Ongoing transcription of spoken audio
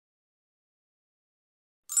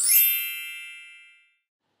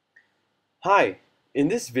Hi, in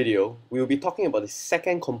this video, we will be talking about the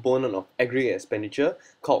second component of aggregate expenditure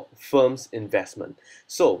called firm's investment.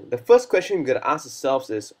 So, the first question we're going to ask ourselves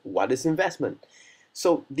is, what is investment?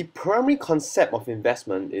 So, the primary concept of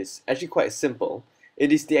investment is actually quite simple.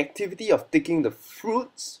 It is the activity of taking the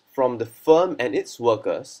fruits from the firm and its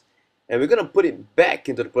workers, and we're going to put it back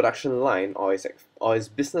into the production line or its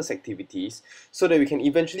business activities so that we can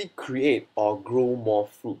eventually create or grow more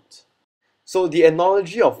fruit. So the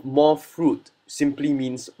analogy of more fruit simply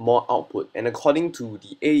means more output, and according to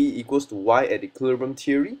the AE equals to Y at equilibrium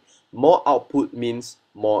theory, more output means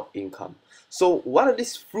more income. So what are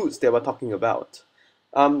these fruits that we're talking about?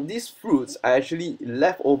 These fruits are actually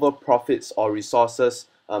leftover profits or resources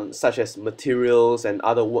such as materials and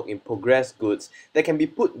other work in progress goods that can be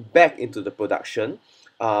put back into the production.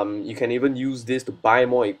 You can even use this to buy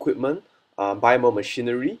more equipment, buy more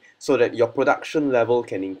machinery so that your production level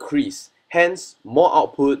can increase. Hence, more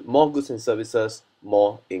output, more goods and services,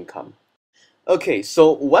 more income. Okay, so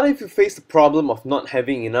what if you face the problem of not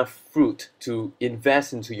having enough fruit to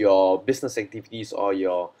invest into your business activities or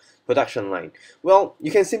your production line? Well, you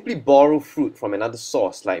can simply borrow fruit from another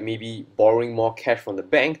source, like maybe borrowing more cash from the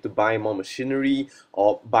bank to buy more machinery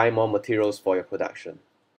or buy more materials for your production.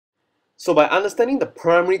 So by understanding the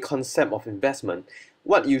primary concept of investment,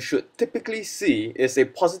 what you should typically see is a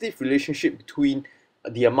positive relationship between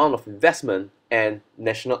the amount of investment and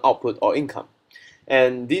national output or income.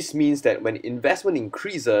 And this means that when investment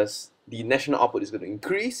increases, the national output is going to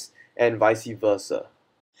increase and vice versa.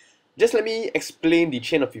 Just let me explain the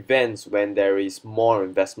chain of events when there is more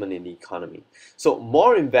investment in the economy. So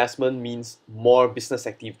more investment means more business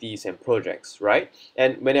activities and projects, right?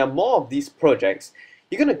 And when there are more of these projects,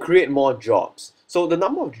 you're going to create more jobs. So the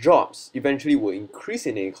number of jobs eventually will increase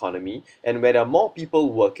in the economy, and when there are more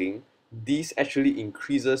people working, this actually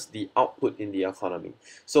increases the output in the economy.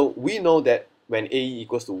 So we know that when AE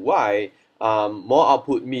equals to Y, more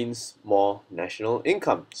output means more national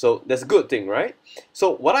income. So that's a good thing, right?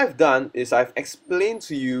 So what I've done is I've explained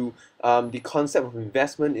to you the concept of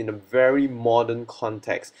investment in a very modern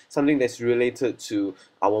context, something that's related to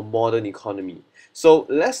our modern economy. So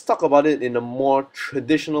let's talk about it in a more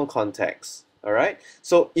traditional context. All right.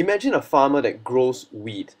 So imagine a farmer that grows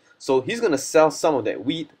wheat. So he's going to sell some of that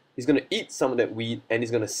wheat, he's going to eat some of that wheat, and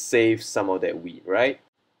he's going to save some of that wheat, right?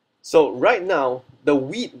 So right now, the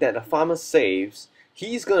wheat that the farmer saves,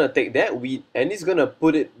 he's going to take that wheat and he's going to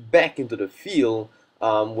put it back into the field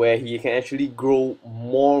where he can actually grow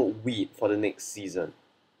more wheat for the next season.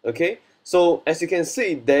 Okay, so as you can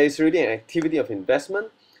see, there is really an activity of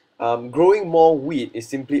investment. Growing more wheat is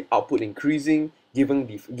simply output increasing, giving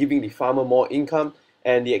the farmer more income,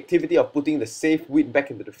 and the activity of putting the saved wheat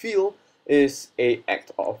back into the field is an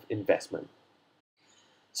act of investment.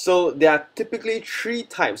 So there are typically three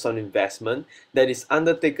types of investment that is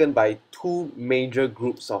undertaken by two major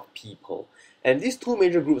groups of people. And these two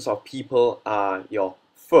major groups of people are your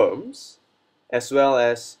firms as well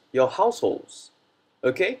as your households.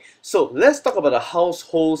 Okay, so let's talk about the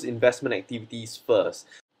household's investment activities first.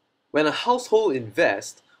 When a household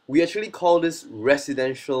invests, we actually call this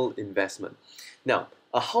residential investment. Now,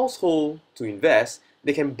 a household to invest,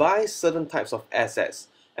 they can buy certain types of assets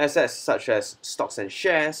such as stocks and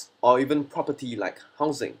shares, or even property like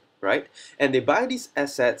housing, right? And they buy these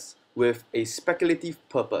assets with a speculative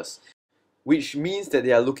purpose, which means that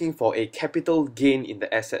they are looking for a capital gain in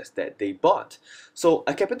the assets that they bought. So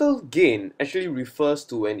a capital gain actually refers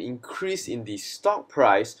to an increase in the stock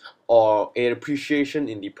price or an appreciation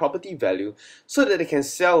in the property value so that they can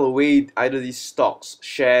sell away either these stocks,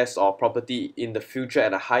 shares, or property in the future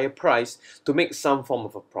at a higher price to make some form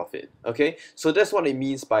of a profit. Okay, so that's what it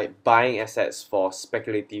means by buying assets for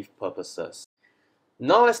speculative purposes.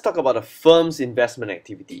 Now let's talk about a firm's investment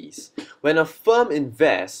activities. When a firm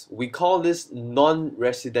invests, we call this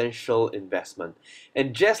non-residential investment.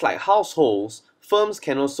 And just like households, firms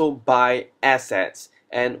can also buy assets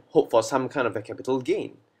and hope for some kind of a capital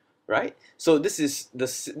gain, right? So this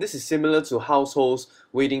is similar to households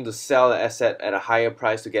waiting to sell an asset at a higher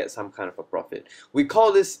price to get some kind of a profit. We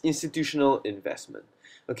call this institutional investment.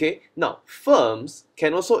 Okay, now firms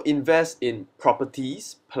can also invest in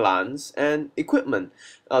properties, plants, and equipment.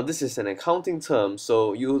 This is an accounting term,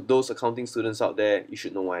 so those accounting students out there, you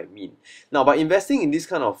should know what I mean. Now, by investing in this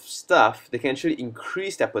kind of stuff, they can actually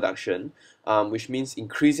increase their production, which means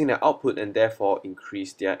increasing their output and therefore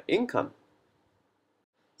increase their income.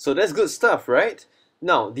 So that's good stuff, right?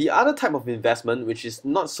 Now, the other type of investment, which is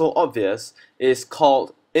not so obvious, is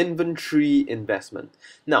called inventory investment.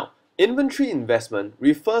 Now, inventory investment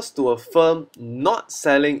refers to a firm not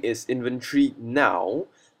selling its inventory now,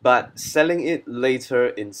 but selling it later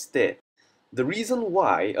instead. The reason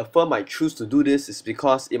why a firm might choose to do this is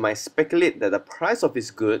because it might speculate that the price of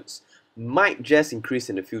its goods might just increase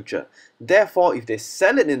in the future. Therefore, if they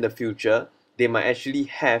sell it in the future, they might actually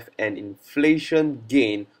have an inflation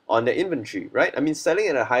gain on their inventory, right? I mean, selling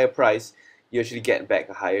at a higher price, you actually get back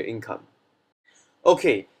a higher income.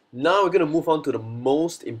 Okay, now we're going to move on to the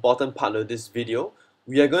most important part of this video.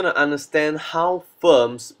 We are going to understand how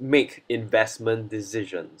firms make investment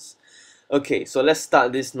decisions. Okay, so let's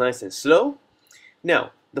start this nice and slow.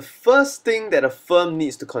 Now, the first thing that a firm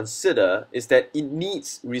needs to consider is that it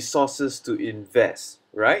needs resources to invest,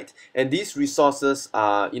 right? And these resources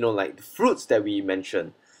are, like the fruits that we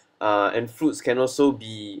mentioned. And fruits can also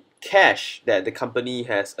be cash that the company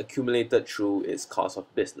has accumulated through its course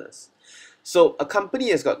of business. So a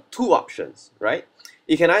company has got two options, right?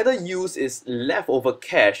 It can either use its leftover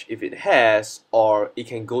cash if it has, or it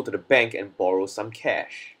can go to the bank and borrow some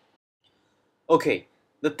cash. Okay,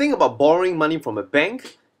 the thing about borrowing money from a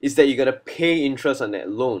bank is that you gotta pay interest on that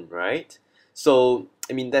loan, right? So,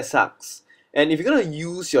 I mean, that sucks. And if you're gonna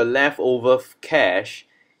use your leftover cash,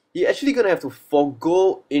 you're actually gonna have to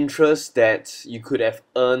forego interest that you could have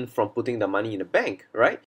earned from putting the money in the bank,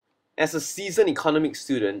 right? As a seasoned economics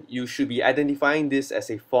student, you should be identifying this as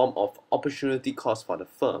a form of opportunity cost for the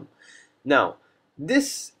firm. Now,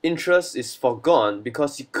 this interest is foregone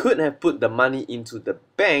because you could have put the money into the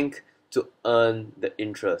bank to earn the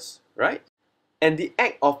interest, right? And the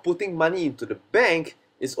act of putting money into the bank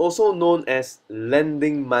is also known as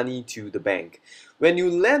lending money to the bank. When you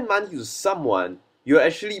lend money to someone, you're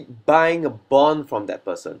actually buying a bond from that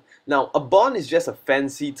person. Now, a bond is just a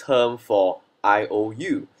fancy term for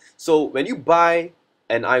IOU. So when you buy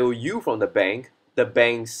an IOU from the bank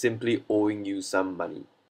simply owing you some money.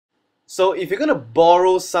 So if you're going to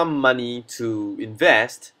borrow some money to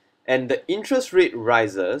invest and the interest rate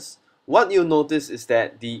rises, what you'll notice is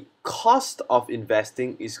that the cost of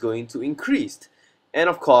investing is going to increase. And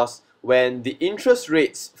of course, when the interest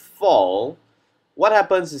rates fall, what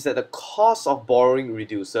happens is that the cost of borrowing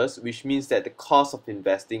reduces, which means that the cost of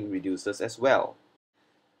investing reduces as well.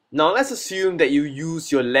 Now let's assume that you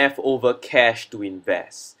use your leftover cash to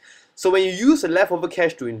invest. So when you use the leftover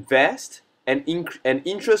cash to invest and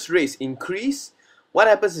interest rates increase, what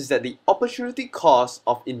happens is that the opportunity cost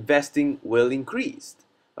of investing will increase.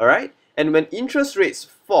 Alright? And when interest rates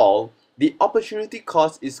fall, the opportunity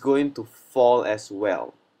cost is going to fall as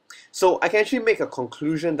well. So I can actually make a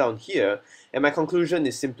conclusion down here, and my conclusion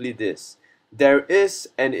is simply this. There is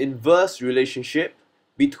an inverse relationship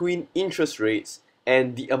between interest rates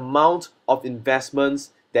and the amount of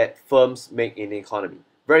investments that firms make in the economy.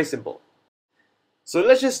 Very simple. So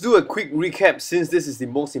let's just do a quick recap since this is the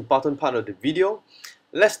most important part of the video.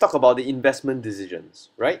 Let's talk about the investment decisions,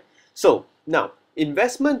 right? So now,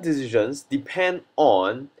 investment decisions depend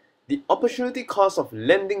on the opportunity cost of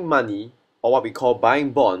lending money, or what we call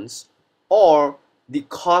buying bonds, or the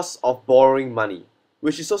cost of borrowing money,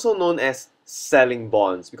 which is also known as selling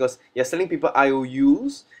bonds, because you're selling people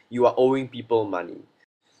IOUs, you are owing people money.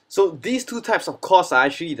 So these two types of costs are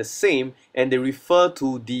actually the same, and they refer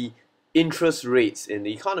to the interest rates in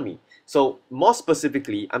the economy. So more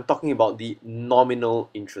specifically, I'm talking about the nominal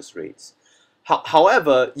interest rates.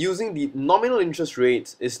 However, using the nominal interest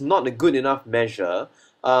rates is not a good enough measure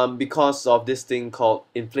because of this thing called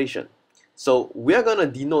inflation. So we are going to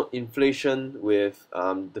denote inflation with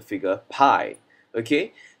the figure pi.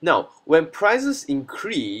 Okay. Now, when prices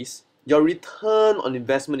increase, your return on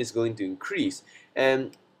investment is going to increase,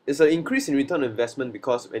 and it's an increase in return on investment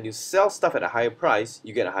because when you sell stuff at a higher price,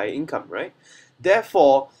 you get a higher income, right?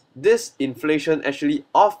 Therefore, this inflation actually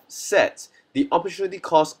offsets the opportunity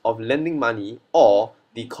cost of lending money or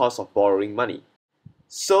the cost of borrowing money.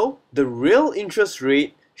 So the real interest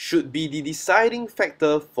rate should be the deciding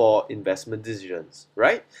factor for investment decisions,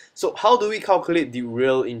 right? So how do we calculate the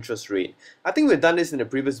real interest rate? I think we've done this in the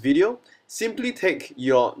previous video. Simply take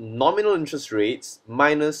your nominal interest rates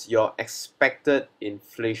minus your expected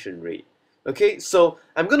inflation rate. Okay, so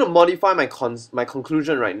I'm going to modify my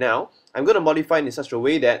conclusion right now. I'm going to modify it in such a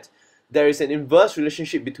way that there is an inverse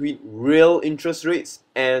relationship between real interest rates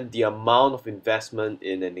and the amount of investment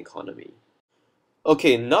in an economy.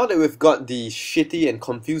 Okay, now that we've got the shitty and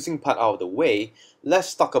confusing part out of the way,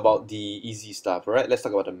 let's talk about the easy stuff, alright? Let's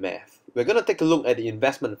talk about the math. We're going to take a look at the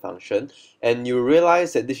investment function, and you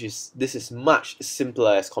realize that this is much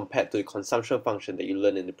simpler as compared to the consumption function that you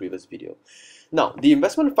learned in the previous video. Now, the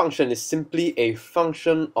investment function is simply a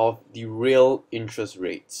function of the real interest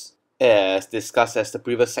rates. As discussed as the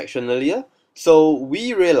previous section earlier, So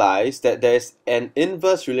we realize that there's an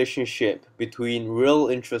inverse relationship between real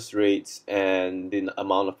interest rates and the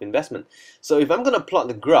amount of investment. So if I'm going to plot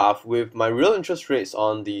the graph with my real interest rates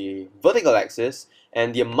on the vertical axis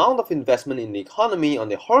and the amount of investment in the economy on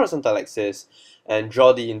the horizontal axis and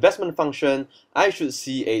draw the investment function, I should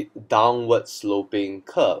see a downward sloping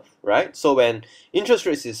curve, right? So when interest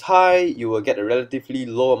rates is high, you will get a relatively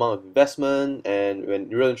low amount of investment, and when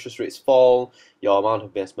real interest rates fall, your amount of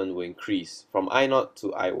investment will increase from I0 to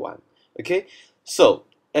I1. Okay, so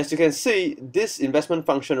as you can see, this investment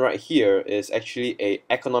function right here is actually a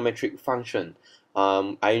econometric function.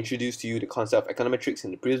 I introduced to you the concept of econometrics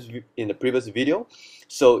in the previous video.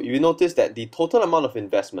 So you notice that the total amount of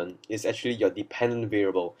investment is actually your dependent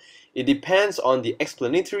variable. It depends on the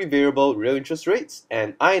explanatory variable real interest rates,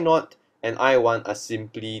 and I0 and I1 are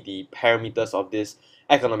simply the parameters of this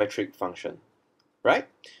econometric function. Right?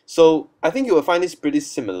 So I think you will find this pretty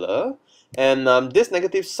similar, and this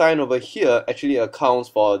negative sign over here actually accounts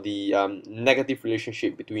for the negative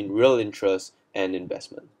relationship between real interest and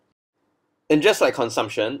investment. And just like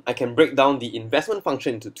consumption, I can break down the investment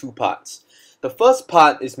function into two parts. The first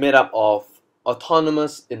part is made up of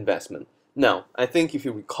autonomous investment. Now, I think if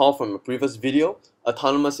you recall from a previous video,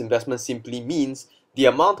 autonomous investment simply means the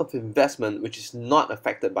amount of investment which is not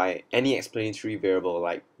affected by any explanatory variable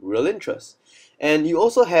like real interest. And you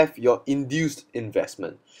also have your induced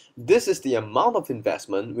investment. This is the amount of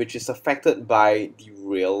investment which is affected by the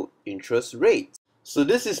real interest rate. So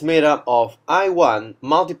this is made up of I1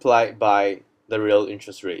 multiplied by the real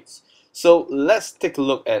interest rates. So let's take a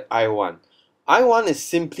look at I1. I1 is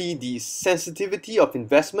simply the sensitivity of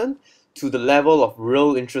investment to the level of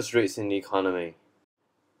real interest rates in the economy.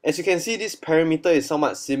 As you can see, this parameter is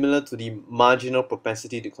somewhat similar to the marginal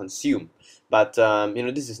propensity to consume, but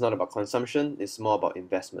this is not about consumption, it's more about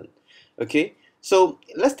investment. Okay, so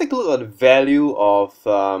let's take a look at the value of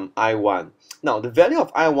I1. Now, the value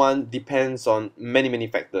of I1 depends on many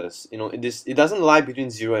factors. It doesn't lie between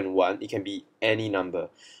 0 and 1, it can be any number.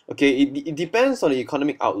 Okay, it depends on the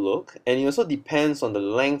economic outlook, and it also depends on the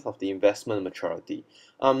length of the investment maturity.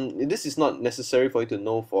 This is not necessary for you to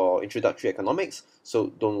know for introductory economics,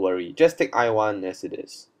 so don't worry. Just take I1 as it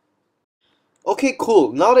is. Okay,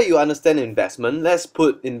 cool. Now that you understand investment, let's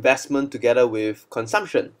put investment together with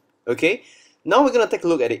consumption. Okay, now we're going to take a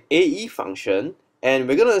look at the AE function, and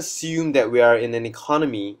we're going to assume that we are in an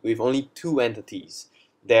economy with only two entities.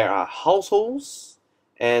 There are households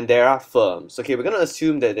and there are firms. Okay, we're going to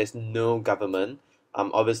assume that there's no government.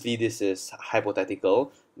 Obviously, this is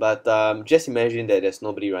hypothetical, but just imagine that there's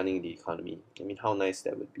nobody running the economy. I mean, how nice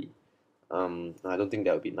that would be. I don't think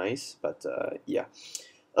that would be nice, but yeah.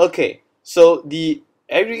 Okay, so the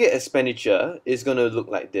aggregate expenditure is going to look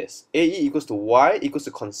like this. AE equals to Y equals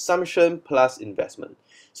to consumption plus investment.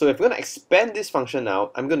 So if we're going to expand this function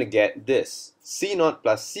out, I'm going to get this. C0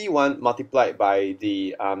 plus C1 multiplied by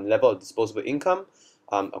the level of disposable income.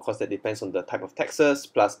 Of course, that depends on the type of taxes,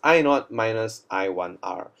 plus I0 minus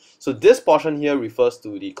I1R. So this portion here refers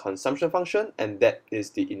to the consumption function, and that is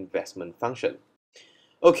the investment function.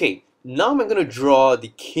 Okay, now I'm going to draw the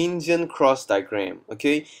Keynesian cross diagram.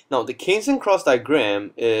 Okay, now the Keynesian cross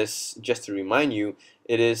diagram is, just to remind you,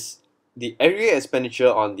 it is the aggregate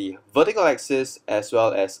expenditure on the vertical axis as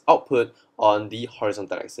well as output on the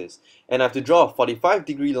horizontal axis. And I have to draw a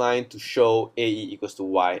 45-degree line to show AE equals to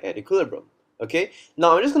Y at equilibrium. Okay,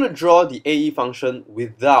 now I'm just going to draw the AE function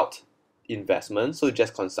without investment, so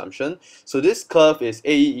just consumption. So this curve is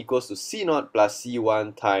AE equals to C0 plus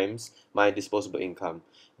C1 times my disposable income.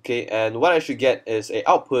 Okay, and what I should get is a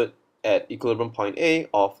output at equilibrium point A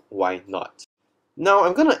of Y0. Now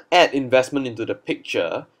I'm going to add investment into the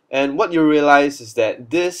picture, and what you realize is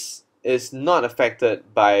that this is not affected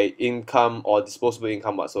by income or disposable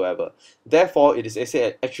income whatsoever. Therefore, it is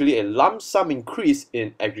actually a lump sum increase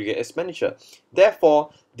in aggregate expenditure. Therefore,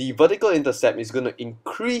 the vertical intercept is going to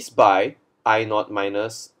increase by I0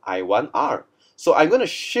 minus I1R. So I'm going to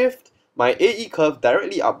shift my AE curve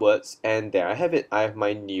directly upwards, and there I have it. I have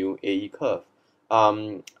my new AE curve.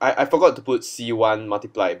 I forgot to put C1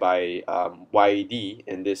 multiplied by YD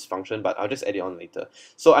in this function, but I'll just add it on later.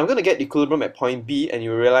 So I'm going to get equilibrium at point B, and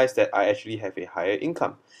you realize that I actually have a higher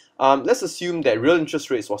income. Let's assume that real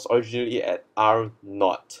interest rates was originally at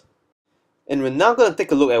R0. And we're now going to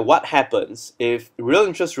take a look at what happens if real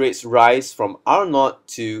interest rates rise from R0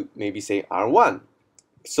 to maybe say R1.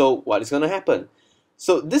 So what is going to happen?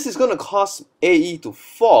 So this is going to cause AE to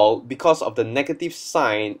fall because of the negative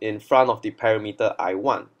sign in front of the parameter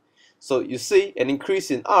I1. So you see, an increase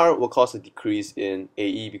in R will cause a decrease in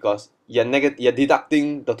AE because you're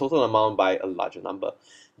deducting the total amount by a larger number.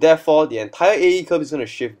 Therefore, the entire AE curve is going to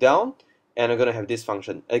shift down, and I'm going to have this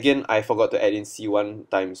function. Again, I forgot to add in C1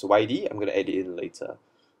 times YD. I'm going to add it in later.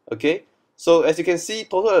 Okay, so as you can see,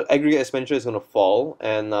 total aggregate expenditure is going to fall,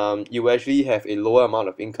 and you actually have a lower amount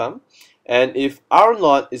of income. And if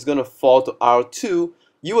R0 is going to fall to R2,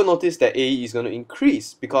 you will notice that AE is going to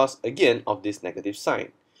increase because, again, of this negative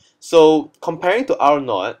sign. So comparing to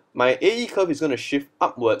R0, my AE curve is going to shift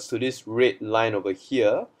upwards to this red line over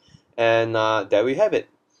here, and there we have it.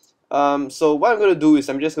 So what I'm going to do is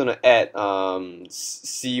I'm just going to add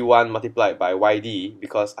C1 multiplied by YD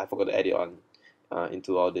because I forgot to add it on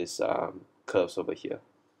into all these curves over here.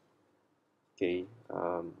 Okay,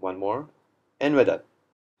 one more, and we're done.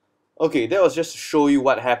 Okay, that was just to show you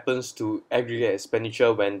what happens to aggregate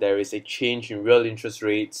expenditure when there is a change in real interest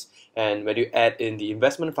rates and when you add in the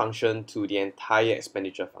investment function to the entire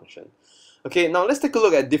expenditure function. Okay, now let's take a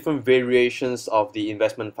look at different variations of the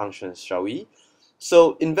investment functions, shall we?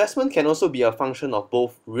 So investment can also be a function of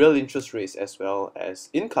both real interest rates as well as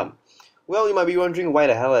income. Well, you might be wondering why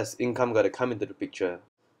the hell has income got to come into the picture?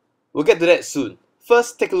 We'll get to that soon.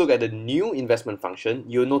 First, take a look at the new investment function.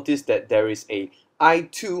 You'll notice that there is a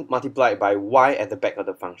I2 multiplied by Y at the back of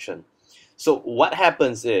the function. So what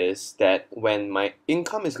happens is that when my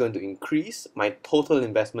income is going to increase, my total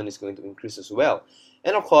investment is going to increase as well.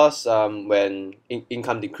 And of course, when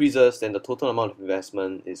income decreases, then the total amount of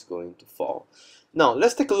investment is going to fall. Now,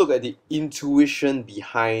 let's take a look at the intuition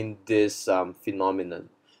behind this phenomenon.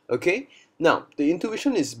 Okay? Now, the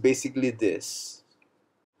intuition is basically this.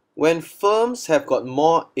 When firms have got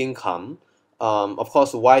more income, of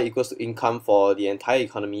course, Y equals to income for the entire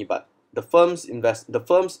economy, but the firm's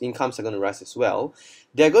incomes are going to rise as well.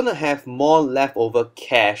 They're going to have more leftover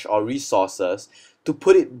cash or resources to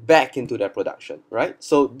put it back into their production, right?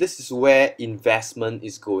 So this is where investment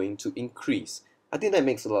is going to increase. I think that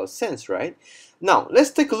makes a lot of sense, right? Now,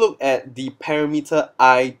 let's take a look at the parameter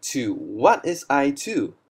I2. What is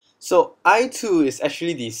I2? So I2 is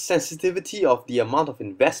actually the sensitivity of the amount of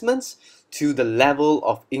investments to the level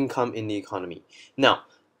of income in the economy. Now,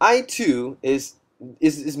 I2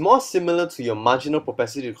 is more similar to your marginal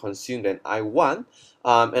propensity to consume than I1,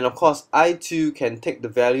 and of course I2 can take the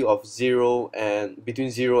value of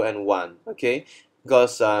between 0 and 1, okay,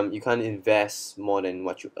 because you can't invest more than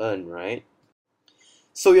what you earn, right?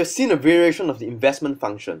 So you've seen a variation of the investment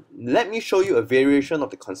function. Let me show you a variation of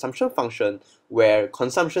the consumption function where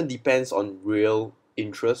consumption depends on real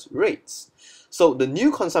interest rates. So the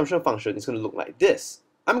new consumption function is going to look like this.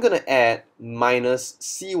 I'm going to add minus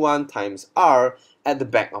C1 times R at the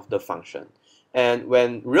back of the function. And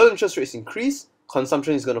when real interest rates increase,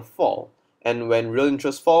 consumption is going to fall. And when real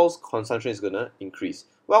interest falls, consumption is going to increase.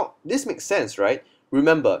 Well, this makes sense, right?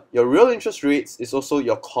 Remember, your real interest rates is also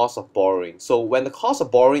your cost of borrowing. So when the cost of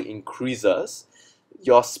borrowing increases,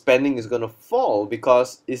 your spending is going to fall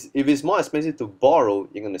because if it's more expensive to borrow,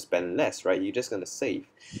 you're going to spend less, right? You're just going to save.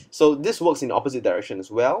 So this works in the opposite direction as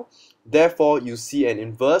well. Therefore, you see an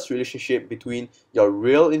inverse relationship between your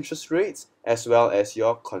real interest rates as well as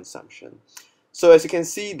your consumption. So as you can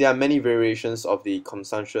see, there are many variations of the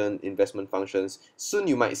consumption investment functions. Soon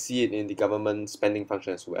you might see it in the government spending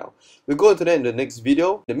function as well. We'll go into that in the next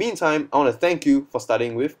video. In the meantime, I want to thank you for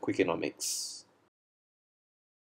studying with Quickienomics.